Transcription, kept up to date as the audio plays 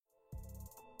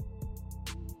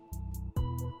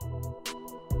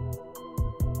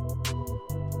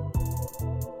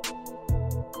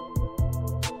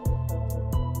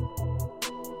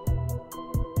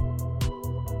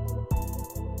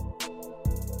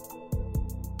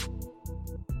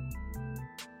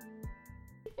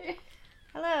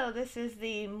Hello, this is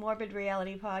the Morbid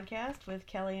Reality Podcast with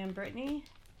Kelly and Brittany.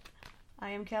 I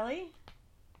am Kelly.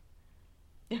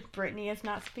 Brittany is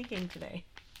not speaking today.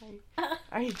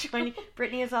 Are you joining?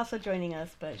 Brittany is also joining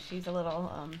us, but she's a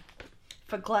little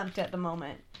verklempt at the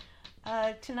moment.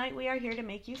 Tonight we are here to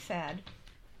make you sad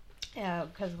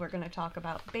because we're going to talk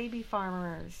about baby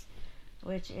farmers,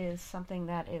 which is something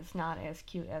that is not as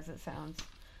cute as it sounds.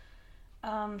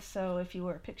 So if you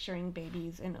were picturing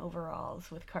babies in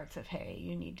overalls with carts of hay,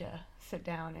 you need to sit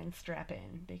down and strap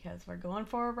in because we're going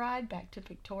for a ride back to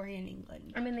Victorian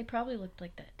England. I mean, they probably looked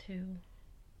like that too.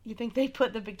 You think they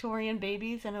put the Victorian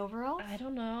babies in overalls? I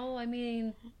don't know. I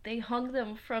mean, they hung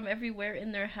them from everywhere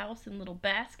in their house in little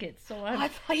baskets. So I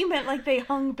thought you meant like they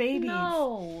hung babies.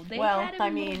 No, they had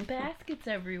them in little baskets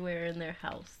everywhere in their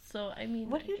house. So I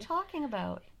mean, what are you talking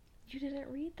about? You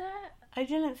didn't read that? I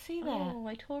didn't see that. Oh,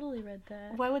 I totally read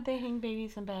that. Why would they hang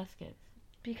babies in baskets?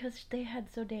 Because they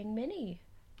had so dang many.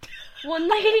 One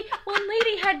lady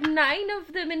had 9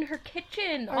 of them in her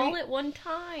kitchen all at one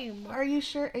time. Are you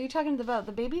sure? Are you talking about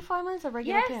the baby farmers or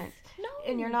regular parents? No.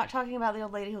 And you're not talking about the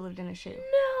old lady who lived in a shoe?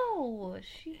 No.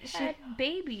 She had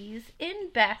babies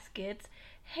in baskets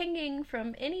hanging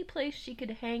from any place she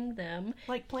could hang them.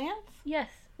 Like plants? Yes,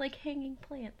 like hanging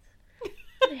plants.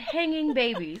 Hanging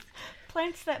babies.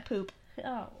 Plants that poop.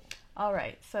 Oh. All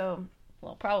right, so...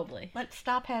 Well, probably. Let's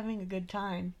stop having a good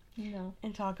time. No.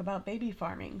 And talk about baby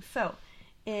farming. So,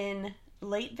 in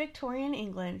late Victorian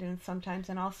England and sometimes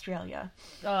in Australia.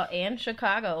 And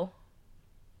Chicago.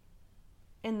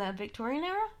 In the Victorian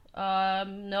era?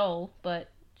 No,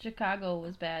 but Chicago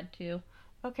was bad too.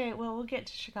 Okay, well, we'll get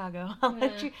to Chicago. I'll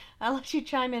let you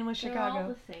chime in with Chicago. They're all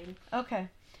the same. Okay.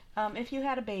 If you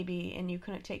had a baby and you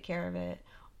couldn't take care of it,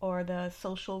 or the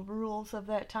social rules of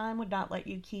that time would not let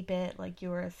you keep it, like you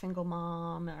were a single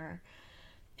mom or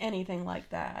anything like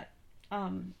that,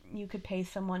 you could pay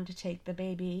someone to take the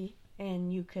baby,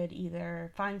 and you could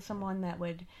either find someone that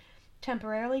would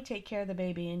temporarily take care of the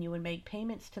baby and you would make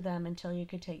payments to them until you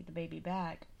could take the baby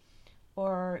back,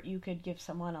 or you could give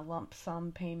someone a lump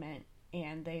sum payment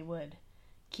and they would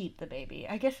keep the baby.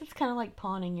 I guess it's kind of like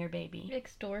pawning your baby.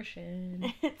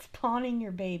 Extortion. It's pawning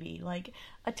your baby, like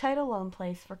a title loan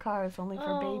place for cars only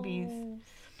for babies.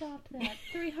 Stop that.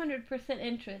 300%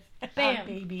 interest. Bam. Bam.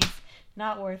 Babies.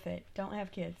 Not worth it. Don't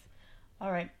have kids.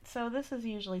 All right. So this is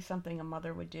usually something a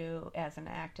mother would do as an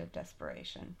act of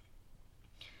desperation.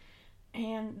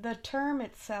 And the term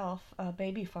itself,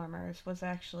 baby farmers, was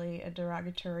actually a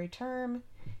derogatory term,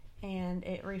 and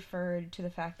it referred to the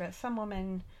fact that some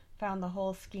women found the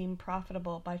whole scheme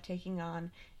profitable by taking on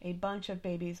a bunch of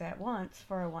babies at once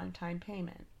for a one-time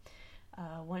payment.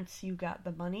 Once you got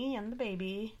the money and the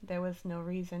baby, there was no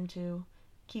reason to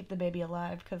keep the baby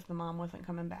alive because the mom wasn't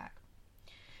coming back.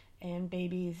 And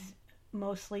babies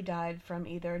mostly died from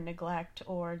either neglect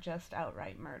or just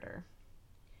outright murder.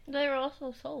 They were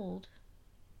also sold.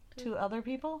 To other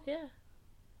people? Yeah.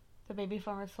 The baby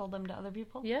farmers sold them to other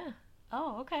people? Yeah.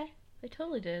 Oh, okay. They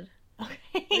totally did.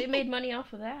 Okay. They made money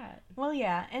off of that. Well,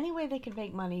 yeah. Any way they could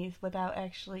make money without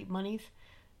actually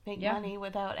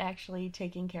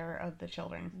taking care of the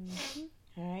children. Mm-hmm.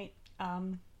 All right.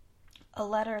 A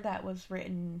letter that was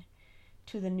written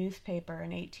to the newspaper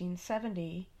in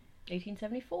 1870.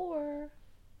 1874.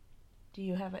 Do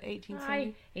you have an 1870?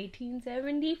 Hi,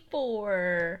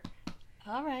 1874.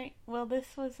 All right. Well,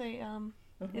 this was a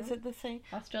Is it the same?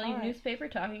 Australian newspaper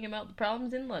talking about the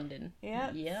problems in London.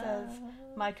 Yeah. It says,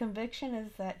 my conviction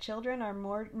is that children are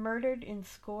murdered in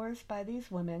scores by these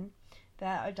women,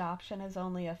 that adoption is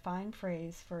only a fine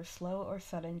phrase for slow or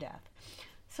sudden death.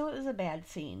 So it was a bad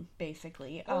scene,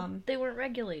 basically. Well, they weren't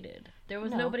regulated. There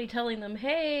was nobody telling them,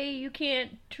 hey, you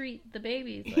can't treat the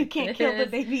babies like You can't kill the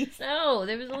babies. No,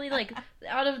 there was only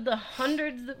out of the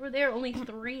hundreds that were there, only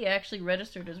 3 actually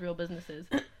registered as real businesses.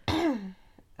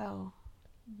 Oh.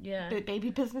 Yeah. Baby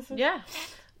businesses? Yeah.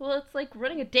 Well, it's like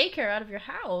running a daycare out of your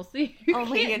house.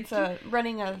 Only it's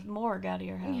running a morgue out of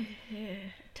your house. Yeah.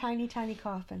 Tiny, tiny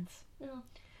coffins. Yeah.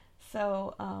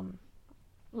 So,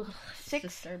 it's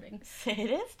disturbing. It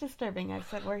is disturbing. I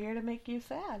said we're here to make you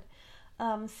sad.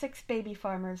 6 baby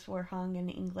farmers were hung in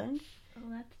England.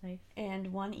 Oh, that's nice.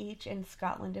 And 1 each in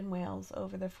Scotland and Wales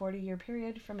over the 40-year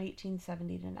period from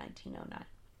 1870 to 1909.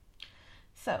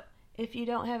 So, if you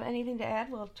don't have anything to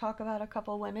add, we'll talk about a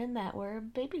couple women that were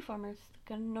baby farmers,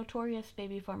 notorious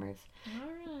baby farmers.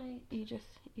 All right.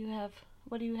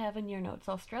 What do you have in your notes?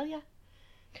 Australia?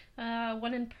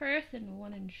 One in Perth and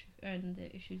one in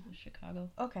the issues of Chicago.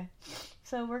 Okay.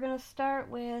 So we're going to start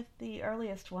with the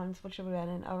earliest ones, which would have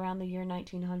been around the year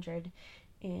 1900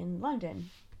 in London.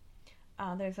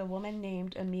 There's a woman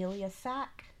named Amelia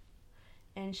Sack,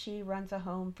 and she runs a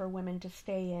home for women to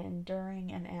stay in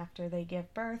during and after they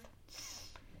give birth.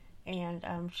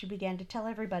 And she began to tell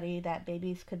everybody that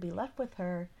babies could be left with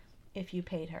her if you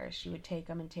paid her. She would take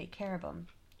them and take care of them.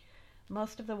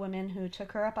 Most of the women who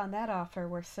took her up on that offer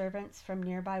were servants from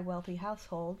nearby wealthy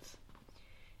households.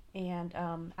 And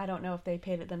I don't know if they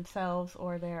paid it themselves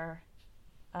or their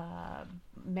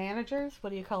managers. What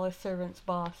do you call a servant's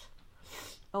boss?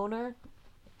 Owner?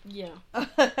 Yeah.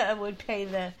 Would pay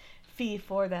the fee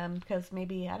for them because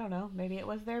maybe, I don't know, maybe it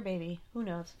was their baby. Who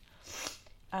knows?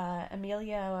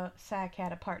 Amelia Sack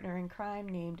had a partner in crime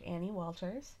named Annie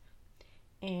Walters.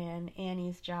 And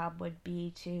Annie's job would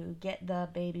be to get the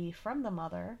baby from the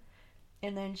mother,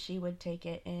 and then she would take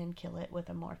it and kill it with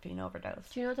a morphine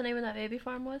overdose. Do you know what the name of that baby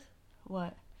farm was?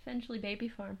 What? Finchley Baby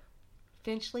Farm.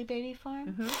 Finchley Baby Farm?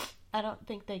 Mm-hmm. I don't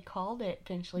think they called it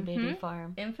Finchley Baby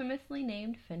Farm. Infamously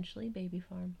named Finchley Baby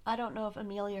Farm. I don't know if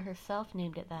Amelia herself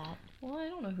named it that. Well, I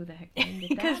don't know who the heck named it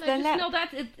Because that. then I just know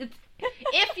that it's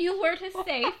if you were to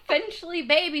say Finchley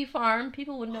Baby Farm,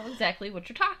 people would know exactly what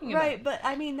you're talking about. Right, but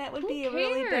I mean, that would be a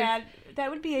really cares? bad, that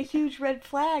would be a huge red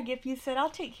flag if you said, I'll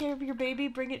take care of your baby,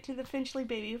 bring it to the Finchley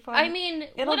Baby Farm. I mean,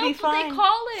 It'll what be else fine. would they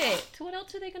call it? What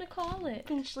else are they going to call it?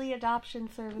 Finchley Adoption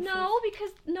Services. No,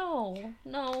 because,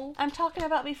 no. I'm talking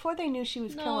about before they knew she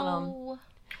was killing them.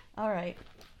 Alright.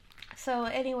 So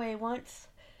anyway, once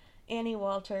Annie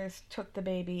Walters took the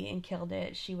baby and killed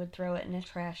it, she would throw it in a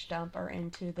trash dump or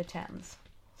into the Thames.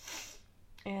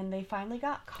 And they finally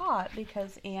got caught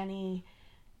because Annie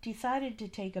decided to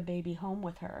take a baby home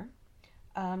with her.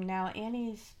 Now,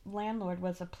 Annie's landlord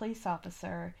was a police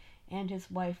officer, and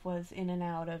his wife was in and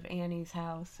out of Annie's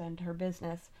house and her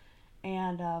business.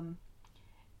 And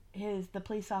the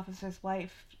police officer's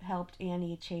wife helped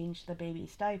Annie change the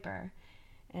baby's diaper.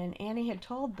 And Annie had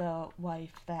told the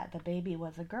wife that the baby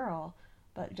was a girl,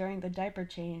 but during the diaper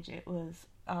change it was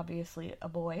obviously a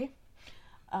boy.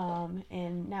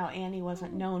 And now Annie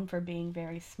wasn't known for being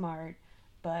very smart,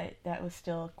 but that was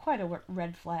still quite a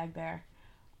red flag there.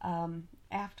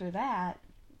 After that,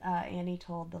 Annie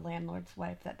told the landlord's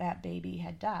wife that that baby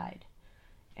had died.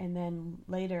 And then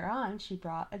later on, she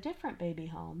brought a different baby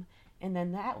home, and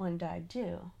then that one died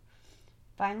too.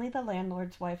 Finally, the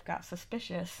landlord's wife got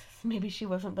suspicious. Maybe she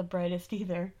wasn't the brightest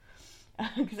either,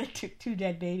 because it took 2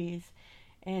 dead babies.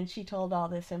 And she told all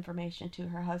this information to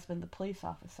her husband, the police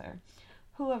officer,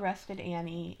 who arrested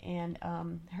Annie, and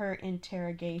her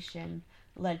interrogation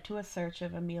led to a search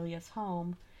of Amelia's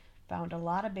home, found a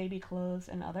lot of baby clothes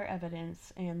and other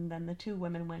evidence, and then the 2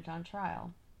 women went on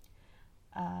trial.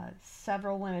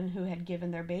 Several women who had given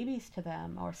their babies to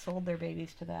them or sold their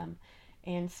babies to them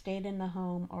and stayed in the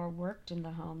home or worked in the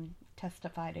home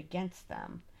testified against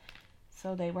them.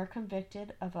 So they were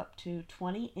convicted of up to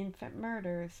 20 infant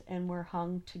murders and were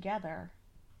hung together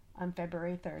on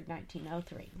February 3rd,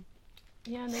 1903.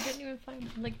 Yeah, and they didn't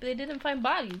even find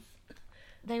bodies.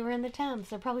 They were in the Thames.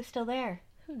 They're probably still there.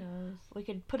 Who knows? We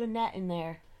could put a net in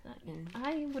there. And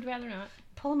I would rather not.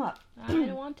 pull them up. I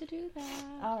don't want to do that.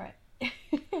 All right.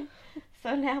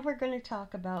 So now we're going to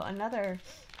talk about another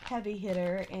heavy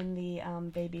hitter in the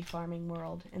baby farming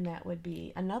world, and that would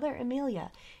be another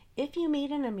Amelia. If you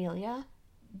meet an Amelia,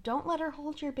 don't let her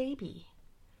hold your baby.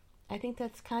 I think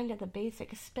that's kind of the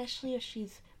basic, especially if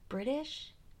she's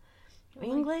British,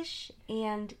 English,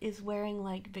 and is wearing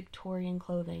like Victorian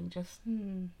clothing. Just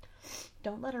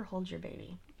don't let her hold your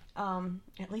baby.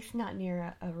 At least not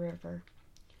near a river.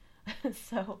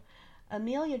 So,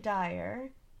 Amelia Dyer,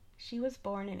 she was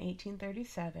born in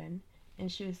 1837,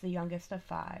 and she was the youngest of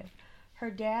 5.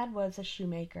 Her dad was a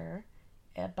shoemaker,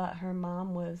 but her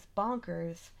mom was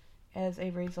bonkers as a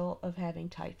result of having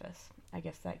typhus. I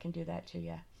guess that can do that to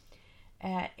you.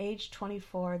 At age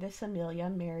 24, this Amelia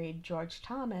married George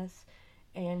Thomas,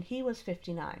 and he was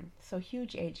 59, so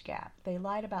huge age gap. They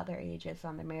lied about their ages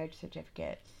on the marriage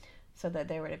certificate so that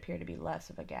there would appear to be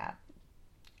less of a gap.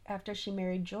 After she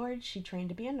married George, she trained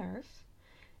to be a nurse,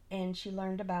 and she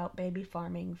learned about baby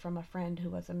farming from a friend who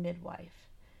was a midwife.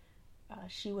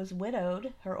 She was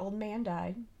widowed. Her old man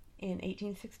died in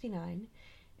 1869,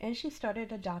 and she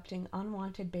started adopting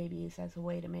unwanted babies as a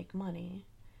way to make money.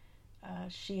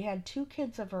 She had 2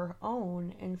 kids of her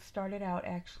own and started out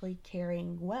actually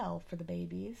caring well for the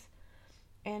babies,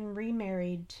 and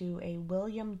remarried to a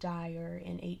William Dyer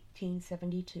in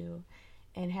 1872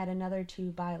 and had another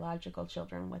 2 biological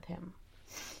children with him.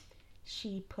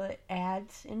 She put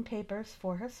ads in papers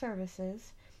for her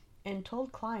services and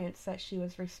told clients that she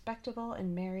was respectable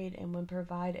and married and would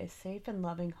provide a safe and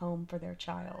loving home for their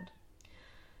child.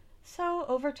 So,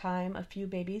 over time, a few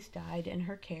babies died in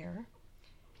her care,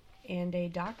 and a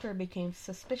doctor became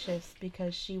suspicious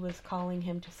because she was calling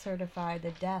him to certify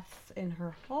the deaths in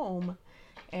her home.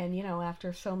 And,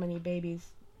 after so many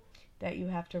babies that you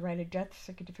have to write a death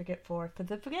certificate for,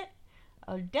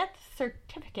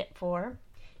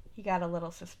 he got a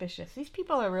little suspicious. These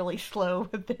people are really slow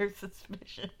with their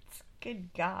suspicions.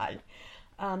 Good God.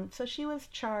 So she was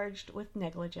charged with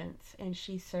negligence, and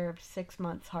she served 6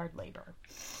 months hard labor.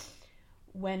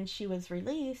 When she was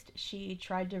released, she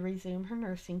tried to resume her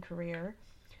nursing career,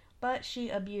 but she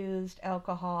abused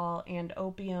alcohol and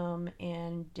opium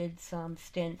and did some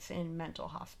stints in mental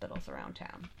hospitals around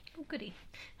town. Oh, goody.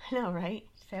 I know, right?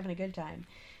 Just having a good time.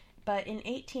 But in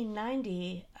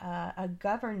 1890, a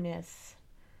governess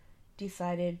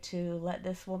decided to let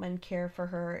this woman care for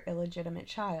her illegitimate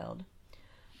child.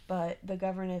 But the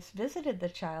governess visited the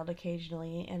child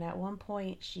occasionally, and at one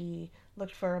point she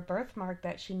looked for a birthmark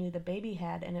that she knew the baby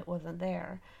had, and it wasn't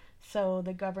there. So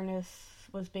the governess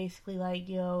was basically like,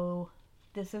 yo,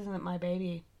 this isn't my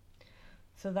baby.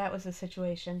 So that was the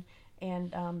situation.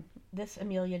 And this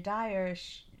Amelia Dyer,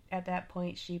 at that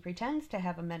point, she pretends to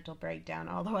have a mental breakdown,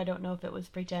 although I don't know if it was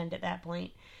pretend at that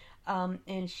point.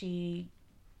 And she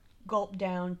gulped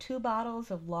down 2 bottles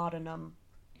of laudanum,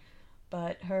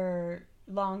 but her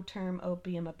long-term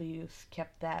opium abuse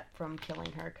kept that from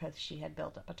killing her because she had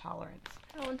built up a tolerance.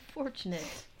 How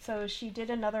unfortunate. So she did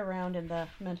another round in the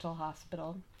mental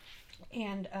hospital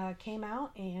and came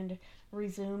out and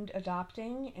resumed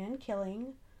adopting and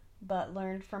killing, but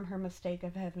learned from her mistake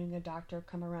of having a doctor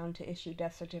come around to issue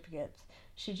death certificates.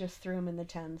 She just threw them in the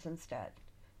Thames instead.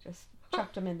 Just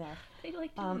chucked them in there. They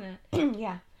like doing that.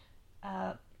 Yeah.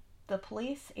 The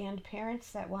police and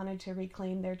parents that wanted to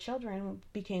reclaim their children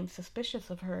became suspicious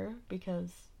of her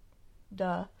because,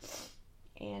 duh.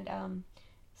 And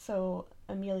so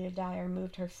Amelia Dyer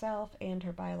moved herself and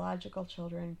her biological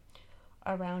children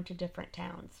around to different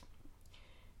towns.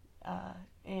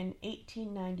 In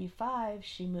 1895,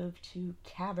 she moved to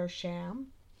Caversham.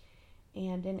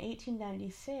 And in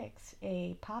 1896,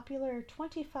 a popular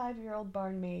 25-year-old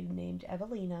barmaid named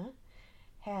Evelina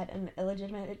had an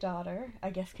illegitimate daughter,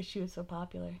 I guess because she was so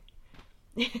popular.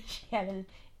 She had an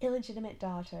illegitimate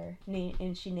daughter,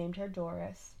 and she named her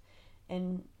Doris.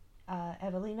 And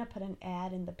Evelina put an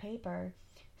ad in the paper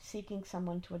seeking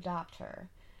someone to adopt her.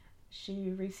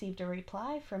 She received a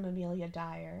reply from Amelia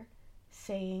Dyer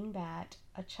saying that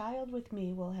a child with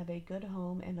me will have a good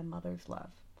home and a mother's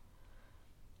love.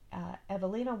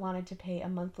 Evelina wanted to pay a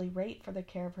monthly rate for the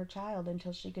care of her child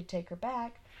until she could take her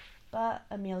back, but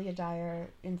Amelia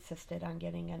Dyer insisted on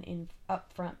getting an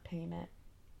upfront payment.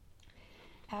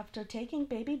 After taking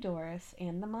baby Doris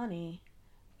and the money,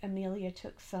 Amelia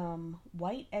took some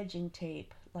white edging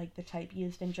tape, like the type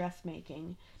used in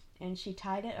dressmaking, and she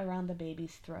tied it around the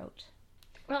baby's throat.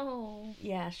 Oh.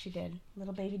 Yeah, she did.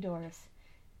 Little baby Doris.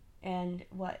 And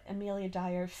what Amelia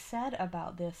Dyer said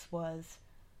about this was,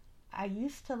 I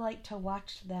used to like to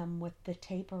watch them with the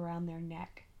tape around their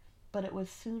neck, but it was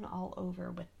soon all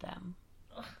over with them.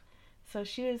 Ugh. So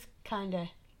she was kind of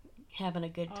having a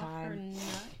good time.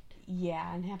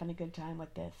 Yeah, and having a good time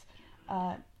with this.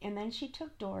 And then she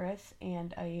took Doris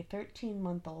and a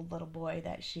 13-month-old little boy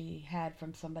that she had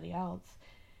from somebody else.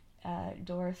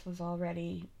 Doris was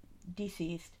already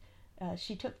deceased.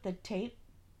 She took the tape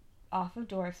off of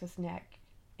Doris's neck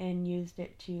and used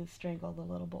it to strangle the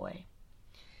little boy.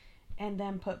 And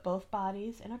then put both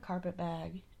bodies in a carpet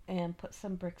bag and put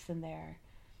some bricks in there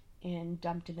and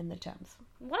dumped it in the Thames.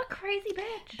 What a crazy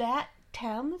bitch. That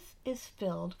Thames is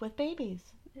filled with babies.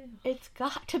 Ew. It's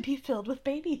got to be filled with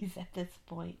babies at this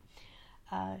point.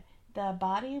 The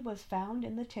body was found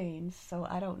in the Thames, so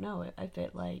I don't know if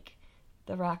it, like,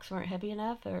 the rocks weren't heavy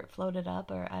enough or it floated up,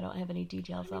 or I don't have any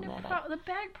details on that. The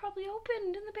bag probably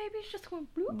opened and the baby's just going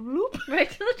bloop, bloop, right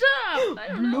to the top. I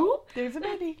don't know. There's a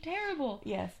baby. That's terrible.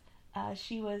 Yes.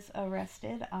 She was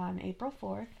arrested on April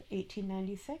 4th,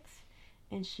 1896,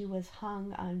 and she was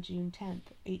hung on June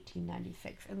 10th,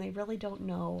 1896. And they really don't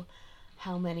know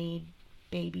how many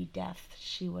baby deaths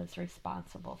she was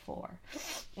responsible for.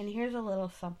 And here's a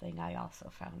little something I also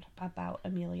found about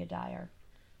Amelia Dyer.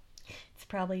 It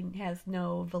probably has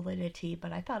no validity,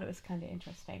 but I thought it was kind of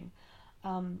interesting.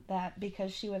 That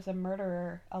because she was a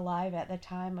murderer alive at the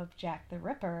time of Jack the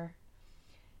Ripper,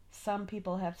 some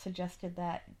people have suggested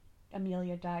that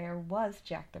Amelia Dyer was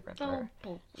Jack the Ripper. Oh,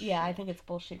 bullshit. Yeah, I think it's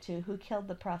bullshit too. Who killed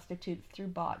the prostitutes through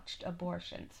botched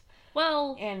abortions.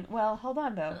 Well, hold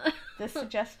on though. This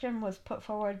suggestion was put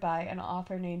forward by an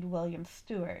author named William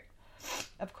Stewart.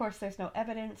 Of course, there's no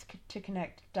evidence to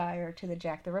connect Dyer to the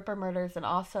Jack the Ripper murders, and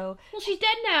also... Well, she's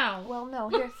dead now! Well, no,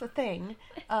 here's the thing.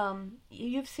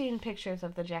 You've seen pictures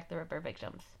of the Jack the Ripper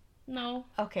victims. No.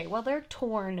 Okay, well, they're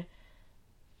torn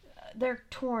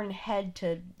head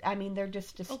to, I mean, they're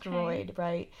just destroyed,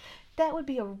 right? That would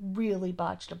be a really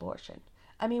botched abortion.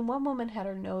 I mean, one woman had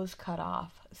her nose cut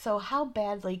off. So how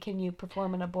badly can you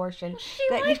perform an abortion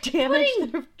that you damage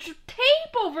putting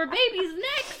tape over babies'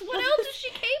 necks? What else is she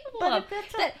capable of?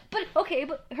 But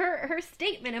her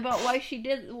statement about why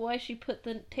she put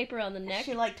the tape around the neck.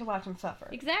 She liked to watch them suffer.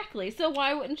 Exactly. So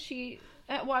why would she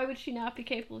not be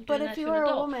capable of doing that to an adult? But if you were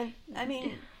a woman, I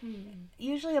mean,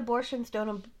 usually abortions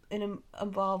don't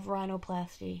involve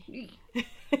rhinoplasty.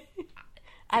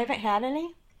 I haven't had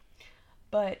any.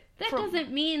 But that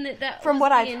doesn't mean that from was what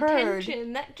the I've intention.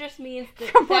 heard. That just means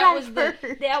that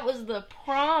that was the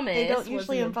promise. They don't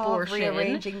usually involve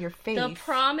rearranging your face. The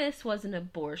promise was an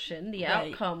abortion. The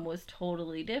outcome was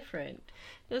totally different.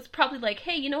 It was probably like,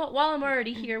 hey, you know what? While I'm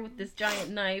already here with this giant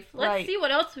knife, let's see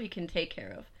what else we can take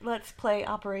care of. Let's play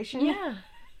Operation. Yeah.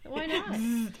 Why not?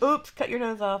 Oops, cut your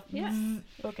nose off. Yeah.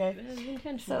 Okay.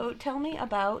 So tell me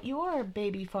about your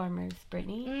baby farmers,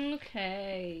 Brittany.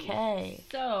 Okay.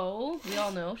 So, we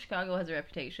all know Chicago has a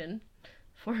reputation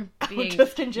for being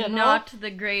just in general? Not the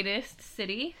greatest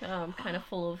city. Kind of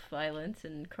full of violence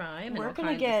and crime and all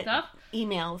kinds of stuff.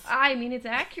 Emails. I mean, it's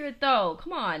accurate though.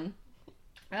 Come on.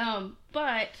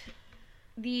 But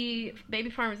the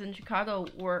baby farmers in Chicago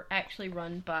were actually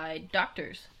run by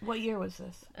doctors. What year was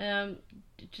this?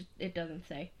 It doesn't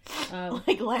say.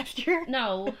 Like last year?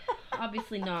 No,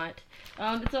 obviously not.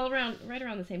 It's all right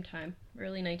around the same time,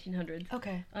 early 1900s.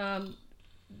 Okay.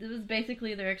 It was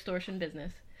basically their extortion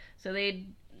business. So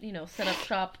they'd, set up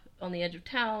shop on the edge of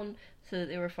town so that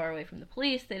they were far away from the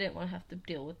police. They didn't want to have to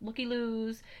deal with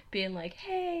looky-loos, being like,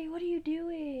 hey, what are you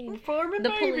doing? We're farming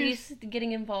babies. Police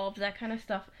getting involved, that kind of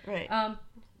stuff. Right.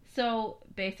 So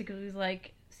basically it was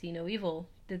like, see no evil.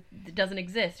 It doesn't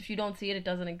exist. If you don't see it, it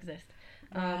doesn't exist.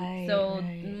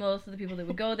 Most of the people that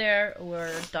would go there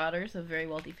were daughters of very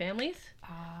wealthy families.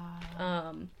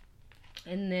 And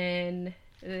then,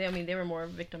 they were more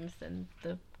victims than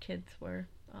the kids were,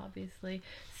 obviously.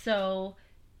 So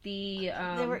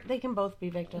they can both be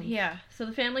victims. Yeah. So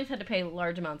the families had to pay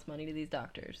large amounts of money to these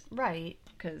doctors. Right.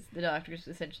 Because the doctors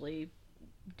essentially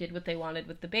did what they wanted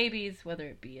with the babies, whether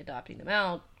it be adopting them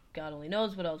out. God only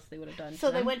knows what else they would have done.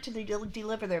 So they went to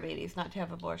deliver their babies, not to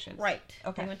have abortions. Right.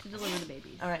 Okay. They went to deliver the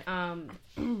babies. All right.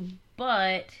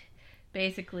 But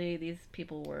basically, these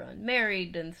people were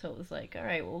unmarried, and so it was like, all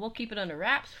right, well, we'll keep it under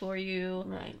wraps for you.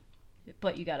 Right.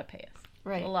 But you got to pay us.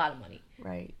 Right. A lot of money.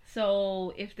 Right.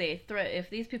 So if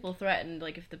these people threatened,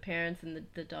 like if the parents and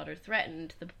the daughter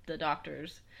threatened the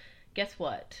doctors, guess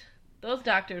what? Those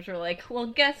doctors were like, well,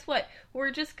 guess what?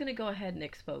 We're just going to go ahead and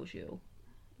expose you.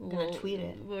 We're going to tweet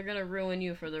it. We're going to ruin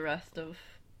you for the rest of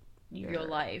your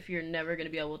life. You're never going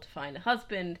to be able to find a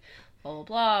husband, blah, blah,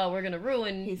 blah. We're going to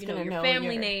ruin your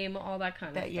family name, all that kind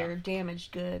of stuff. That you're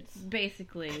damaged goods.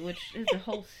 Basically, which is a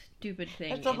whole stupid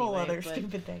thing. That's a whole other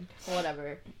stupid thing.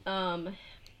 Whatever.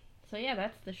 So yeah,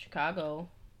 that's the Chicago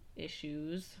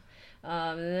issues.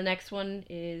 The next one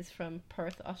is from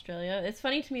Perth, Australia. It's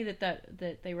funny to me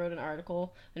that they wrote a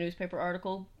newspaper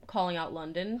article calling out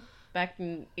London back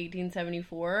in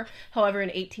 1874. However, in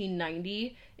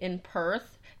 1890 in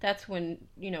Perth, that's when,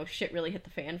 shit really hit the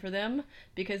fan for them,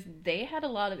 because they had a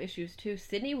lot of issues too.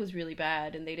 Sydney was really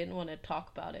bad, and they didn't want to talk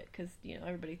about it because,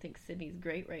 everybody thinks Sydney's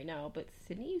great right now, but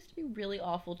Sydney used to be really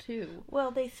awful too.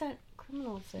 Well, they sent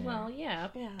criminals there. Well, yeah.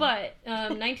 But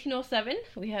 1907,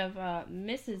 we have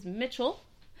Mrs. Mitchell.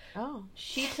 Oh.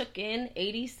 She took in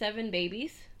 87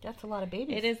 babies. That's a lot of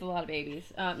babies. It is a lot of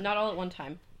babies. Not all at one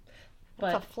time.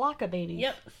 That's a flock of babies.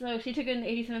 Yep. So she took in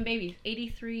 87 babies.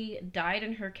 83 died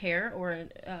in her care or,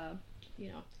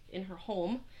 in her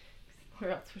home. Or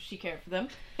else she cared for them.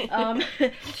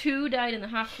 2 died in the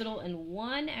hospital, and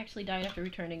 1 actually died after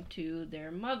returning to their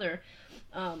mother.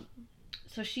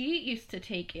 So she used to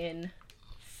take in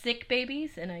sick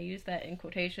babies, and I use that in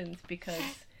quotations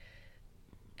because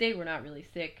they were not really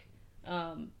sick.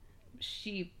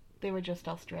 They were just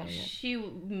Australian. She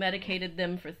medicated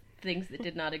them for things that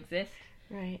did not exist.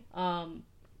 Right.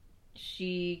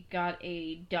 She got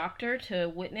a doctor to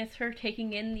witness her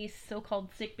taking in these so-called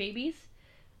sick babies,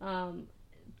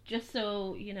 just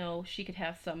so, she could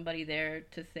have somebody there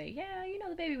to say, yeah,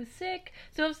 the baby was sick.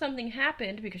 So if something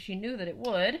happened, because she knew that it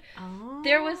would,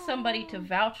 there was somebody to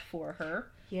vouch for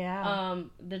her. Yeah.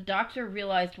 The doctor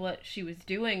realized what she was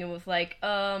doing and was like,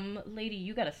 lady,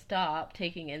 you gotta stop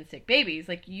taking in sick babies.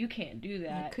 Like, you can't do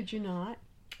that. Could you not?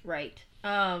 Right.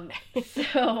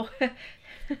 So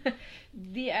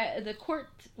the court,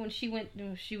 when she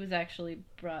was actually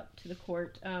brought to the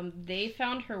court, they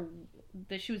found her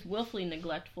that she was willfully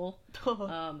neglectful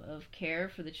of care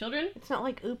for the children. It's not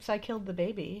like, oops, I killed the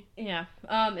baby. Yeah.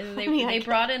 And they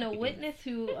brought in a witness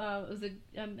who was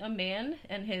a man,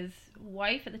 and his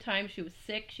wife at the time, she was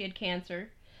sick. She had cancer.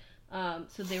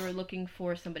 So they were looking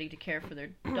for somebody to care for their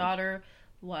daughter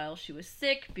while she was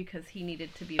sick because he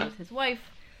needed to be with his wife,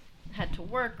 had to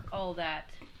work, all that.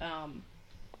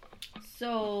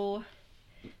 So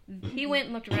he went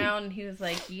and looked around, and he was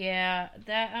like, yeah,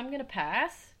 that I'm going to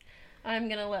pass. I'm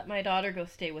going to let my daughter go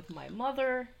stay with my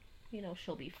mother. You know,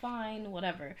 she'll be fine,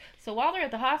 whatever. So while they're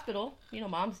at the hospital, you know,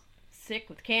 mom's sick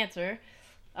with cancer,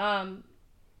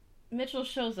 Mitchell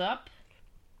shows up,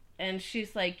 and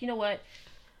she's like, you know what?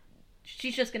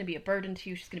 She's just going to be a burden to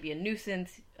you. She's going to be a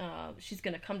nuisance. She's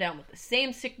going to come down with the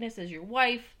same sickness as your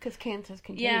wife. Because cancer's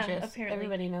contagious. Yeah, apparently.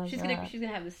 Everybody knows she's that. She's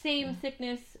going to have the same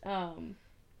sickness.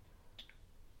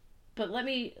 But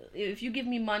if you give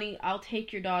me money, I'll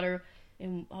take your daughter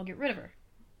and I'll get rid of her.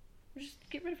 Just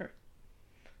get rid of her.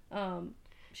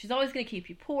 She's always going to keep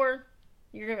you poor.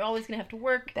 You're always going to have to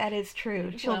work. That is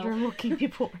true. Children will keep you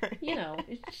poor.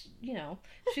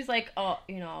 She's like, oh,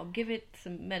 I'll give it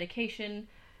some medication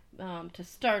to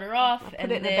start her off.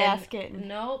 Put it in a basket.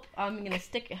 Nope. I'm going to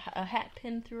stick a hat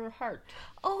pin through her heart.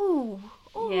 Oh.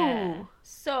 Yeah.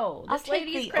 So, this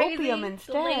lady's crazy. Opium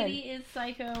instead. The lady is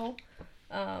psycho.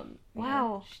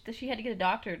 Wow. She had to get a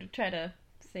doctor to try to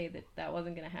say that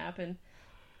wasn't going to happen.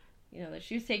 That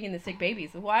she was taking the sick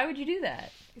babies. Why would you do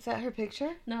that? Is that her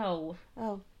picture? No.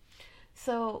 Oh.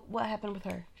 So, what happened with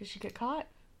her? Did she get caught?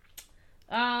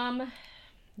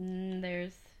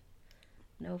 There's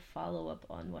no follow-up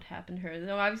on what happened to her.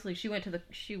 Though obviously she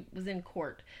was in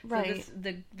court. Right. So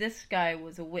this guy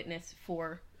was a witness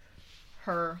for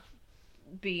her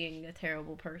being a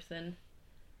terrible person.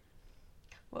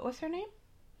 What was her name?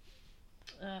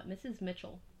 Mrs.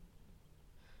 Mitchell.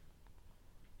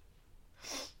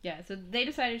 Yeah, so they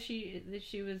decided that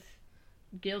she was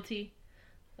guilty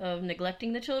of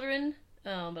neglecting the children,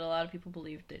 but a lot of people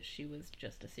believed that she was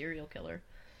just a serial killer.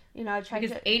 I tried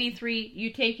because 83,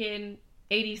 you take in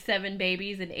 87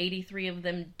 babies and 83 of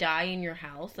them die in your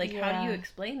house. Like, yeah. How do you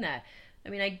explain that? I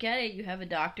mean, I get it. You have a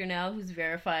doctor now who's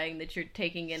verifying that you're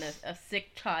taking in a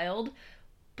sick child,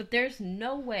 but there's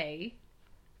no way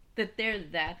that they're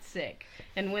that sick.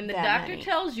 And when the doctor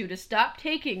tells you to stop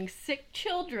taking sick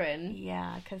children...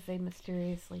 Yeah, because they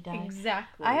mysteriously die.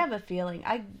 Exactly. I have a feeling.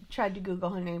 I tried to Google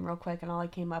her name real quick, and all I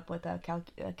came up with a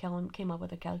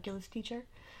calculus teacher.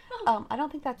 Oh. I don't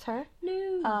think that's her.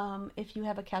 No. If you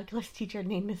have a calculus teacher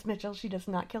named Miss Mitchell, she does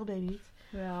not kill babies.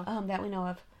 Yeah. That we know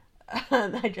of.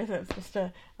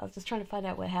 I was just trying to find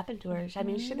out what happened to her. I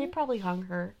mean, they probably hung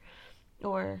her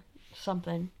or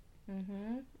something.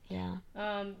 Mm-hmm. Yeah.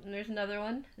 And there's another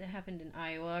one that happened in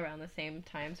Iowa around the same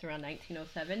time, so around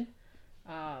 1907.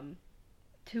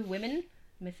 2 women,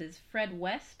 Mrs. Fred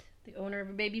West, the owner of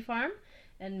a baby farm,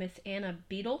 and Miss Anna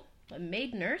Beadle, a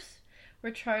maid nurse,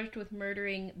 were charged with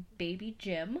murdering baby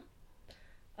Jim.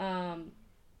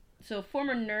 So a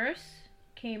former nurse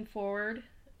came forward,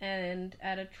 and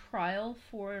at a trial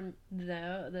for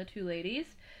the 2 ladies,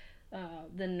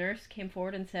 the nurse came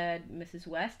forward and said, Mrs.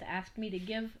 West asked me to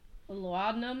give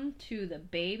laudanum to the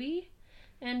baby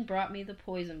and brought me the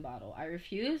poison bottle. I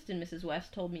refused, and Mrs.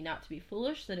 West told me not to be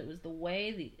foolish, that it was the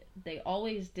way they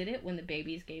always did it when the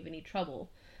babies gave any trouble.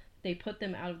 They put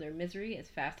them out of their misery as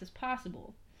fast as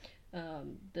possible.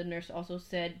 The nurse also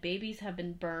said babies have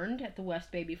been burned at the West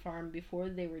Baby Farm before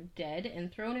they were dead and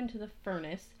thrown into the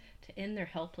furnace to end their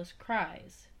helpless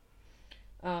cries.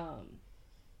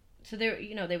 So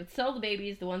they would sell the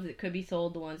babies, the ones that could be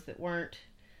sold, the ones that weren't.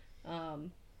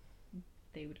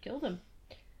 They would kill them.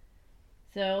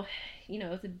 So,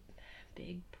 it's a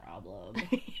big problem.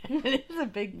 It is a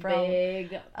big problem.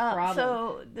 Big problem.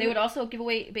 So they would also give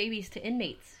away babies to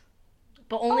inmates,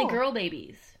 but only girl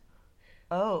babies.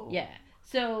 Oh. Yeah.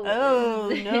 So.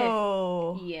 Oh,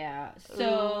 no. Yeah.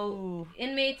 So,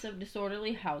 inmates of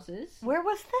disorderly houses. Where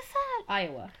was this at?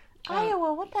 Iowa.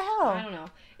 Iowa, what the hell? I don't know.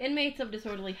 Inmates of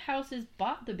disorderly houses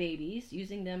bought the babies,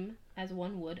 using them as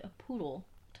one would a poodle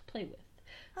to play with.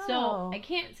 So, I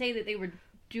can't say that they were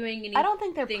doing anything. I don't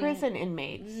think they're prison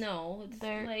inmates. No,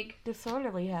 they're like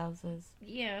disorderly houses.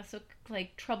 Yeah, so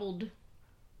like troubled,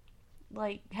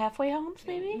 like halfway homes,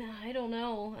 maybe. I don't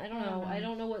know. I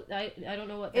don't know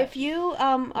what. If you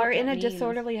are in a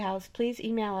disorderly house, please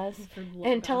email us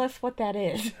and tell us what that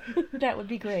is. That would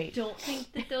be great. Don't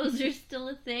think that those are still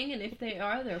a thing, and if they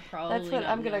are, they're probably. That's what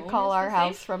I'm gonna call our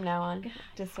house from now on. God.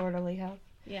 Disorderly house.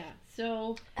 Yeah.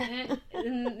 So, and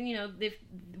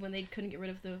when they couldn't get rid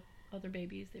of the other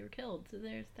babies, they were killed. So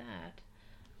there's that.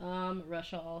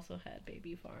 Russia also had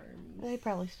baby farms. They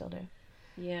probably still do.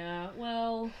 Yeah,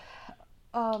 well...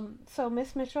 So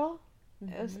Miss Mitchell,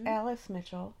 it was Alice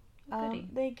Mitchell, Goody.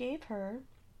 they gave her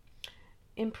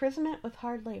imprisonment with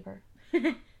hard labor.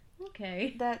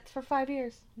 Okay. That's for 5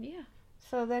 years. Yeah.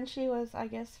 So then she was, I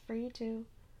guess, free to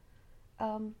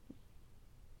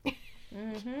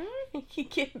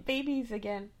get babies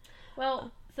again.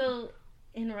 Well, so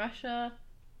in Russia,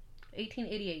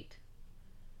 1888,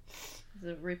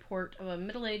 there's a report of a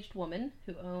middle-aged woman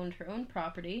who owned her own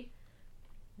property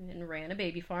and ran a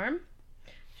baby farm.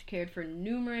 She cared for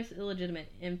numerous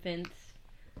illegitimate infants.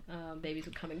 Babies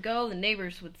would come and go. The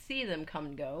neighbors would see them come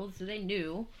and go, so they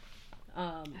knew.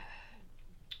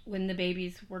 When the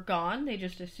babies were gone, they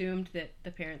just assumed that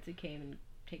the parents had came and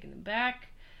taken them back.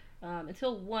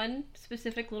 Until one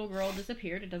specific little girl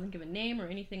disappeared. It doesn't give a name or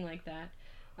anything like that.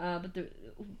 But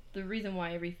the reason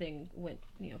why everything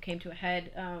came to a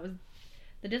head was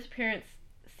the disappearance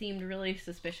seemed really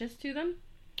suspicious to them.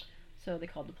 So they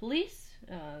called the police.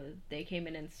 They came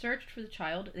in and searched for the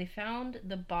child. They found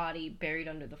the body buried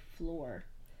under the floor.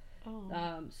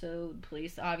 Oh. So the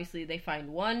police, obviously, they find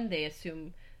one. They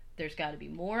assume there's got to be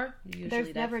more. Usually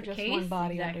There's never just case. one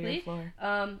body Exactly. under your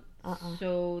floor.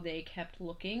 So they kept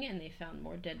looking, and they found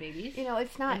more dead babies.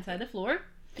 It's not inside the floor.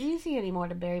 easy anymore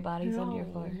to bury bodies under your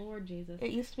floor. Lord Jesus.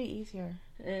 It used to be easier.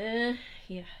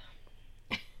 Yeah.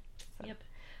 Yep.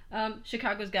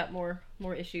 Chicago's got more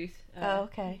issues.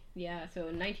 Okay. Yeah, so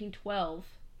in 1912,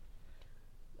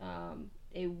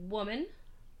 a woman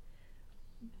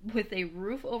with a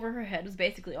roof over her head was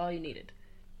basically all you needed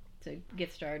to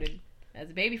get started as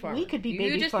a baby farmer. We could be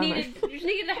baby farmers. You just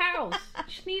needed a house. You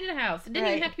just needed a house. It didn't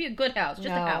even have to be a good house, just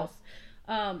a house.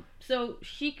 So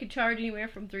she could charge anywhere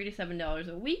from $3 to $7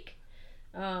 a week.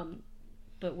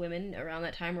 But women around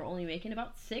that time were only making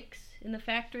about $6 in the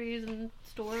factories and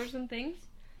stores and things.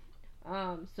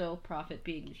 So profit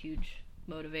being a huge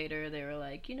motivator, they were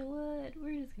like, you know what,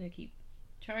 we're just going to keep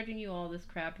charging you all this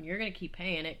crap and you're going to keep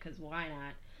paying it because why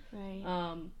not?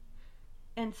 Right.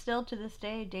 And still to this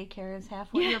day, daycare is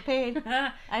half what you're paid.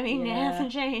 I mean, it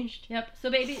hasn't changed. Yep. So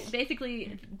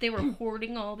basically, they were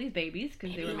hoarding all these babies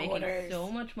because they were making so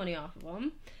much money off of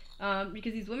them.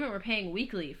 Because these women were paying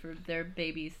weekly for their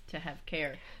babies to have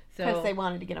care. Because they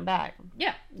wanted to get them back.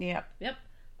 Yeah. Yep.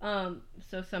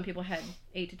 So some people had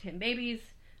 8 to 10 babies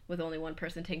with only one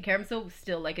person taking care of them. So it was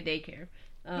still like a daycare.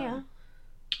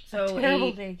 So a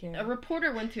terrible daycare. A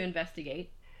reporter went to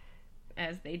investigate,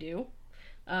 as they do.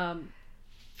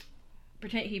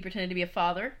 He pretended to be a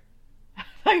father. I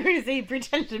thought you were going to say he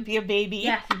pretended to be a baby.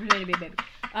 Yes, he pretended to be a baby.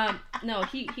 No,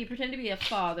 he pretended to be a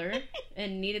father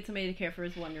and needed somebody to care for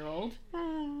his 1-year-old.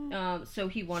 So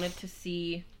he wanted to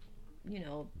see,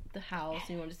 the house.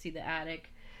 He wanted to see the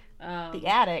attic. The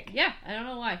attic? Yeah, I don't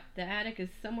know why. The attic is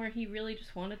somewhere he really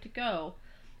just wanted to go.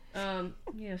 So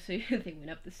they went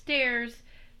up the stairs.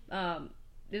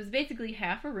 It was basically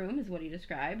half a room, is what he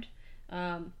described.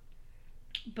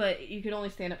 But you could only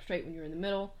stand up straight when you were in the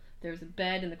middle. There was a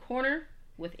bed in the corner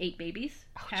with 8 babies,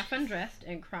 half undressed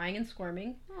and crying and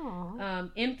squirming.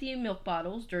 Empty milk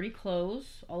bottles, dirty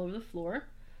clothes all over the floor.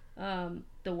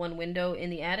 The one window in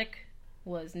the attic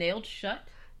was nailed shut.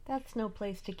 That's no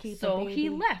place to keep a So baby. he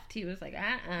left. He was like,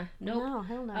 nope. No,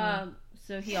 hell no.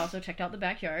 So he also checked out the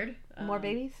backyard. More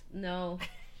babies? No.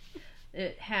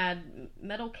 It had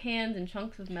metal cans and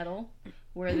chunks of metal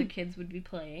where the kids would be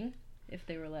playing if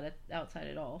they were let outside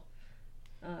at all.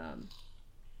 And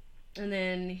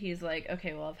then he's like,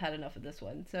 okay, well, I've had enough of this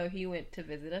one. So he went to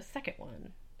visit a second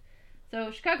one.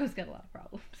 So Chicago's got a lot of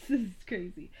problems. This is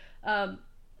crazy.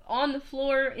 On the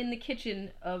floor in the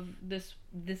kitchen of this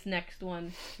next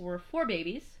one were 4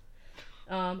 babies.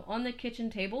 On the kitchen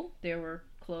table, there were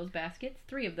clothes baskets,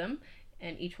 3 of them,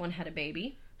 and each one had a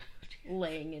baby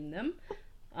laying in them.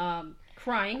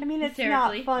 Crying. I mean, it's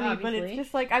not funny, but it's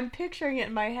just like, I'm picturing it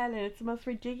in my head, and it's the most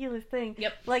ridiculous thing.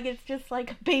 Yep. Like, it's just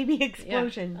like a baby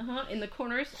explosion. Yeah. In the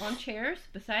corners, on chairs,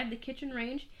 beside the kitchen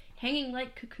range, hanging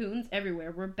like cocoons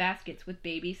everywhere, were baskets with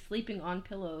babies sleeping on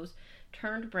pillows,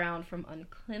 turned brown from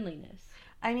uncleanliness.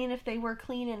 I mean, if they were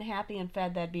clean and happy and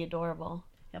fed, that'd be adorable.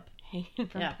 Yep. Hanging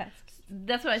from baskets.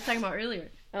 That's what I was talking about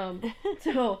earlier.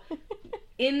 So,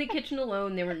 in the kitchen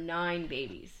alone, there were 9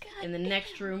 babies. God, in the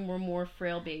next room were more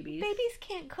frail babies. Babies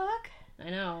can't cook. I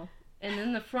know. And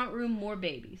in the front room, more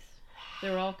babies. They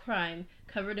were all crying,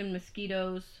 covered in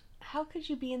mosquitoes. How could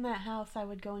you be in that house? I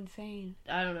would go insane.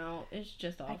 I don't know. It's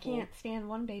just awful. I can't stand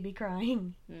one baby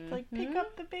crying. It's like, pick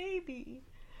up the baby.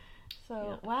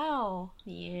 So, wow.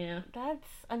 Yeah. That's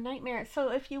a nightmare. So,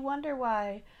 if you wonder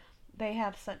why they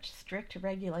have such strict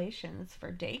regulations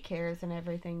for daycares and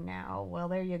everything now, well,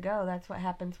 there you go. That's what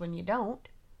happens when you don't.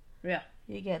 Yeah.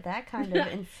 You get that kind of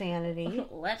insanity.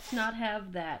 Let's not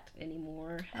have that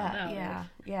anymore. How about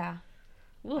yeah.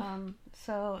 Oof.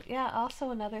 So, yeah,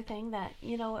 also another thing that,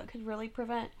 it could really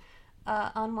prevent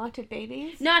unwanted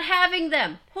babies. Not having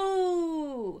them.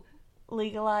 Whoo!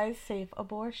 Legalize safe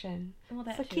abortion. Well,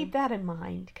 that so too. keep that in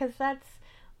mind, because that's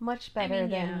much better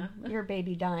than your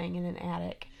baby dying in an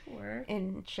attic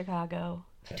in Chicago.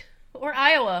 Or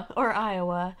Iowa. Or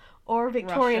Iowa. Or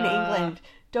Victorian Russia. England.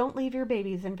 Don't leave your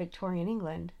babies in Victorian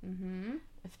England. Mm-hmm.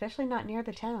 Especially not near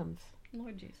the Thames.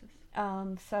 Lord Jesus.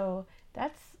 So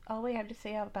that's all we have to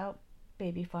say about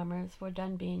baby farmers. We're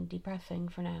done being depressing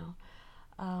for now.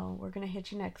 We're going to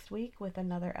hit you next week with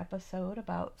another episode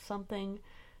about something,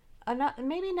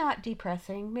 maybe not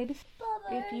depressing. Maybe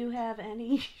if you have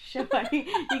any show, you're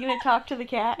going to talk to the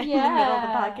cat in the middle of the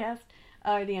podcast.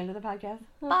 Or the end of the podcast.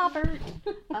 Bobbert!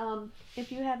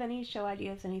 If you have any show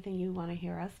ideas, anything you want to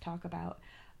hear us talk about,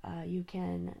 you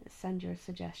can send your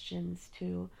suggestions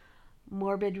to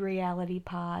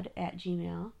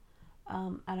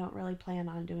morbidrealitypod@gmail.com. I don't really plan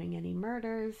on doing any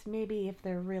murders, maybe if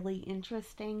they're really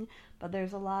interesting, but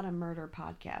there's a lot of murder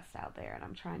podcasts out there, and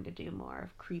I'm trying to do more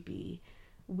of creepy,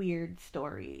 weird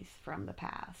stories from the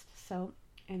past. So,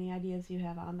 any ideas you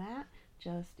have on that,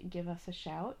 just give us a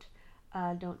shout.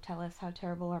 Don't tell us how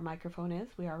terrible our microphone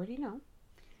is. We already know.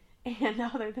 And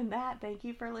other than that, thank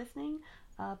you for listening.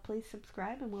 Please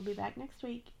subscribe, and we'll be back next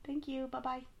week. Thank you.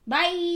 Bye-bye. Bye!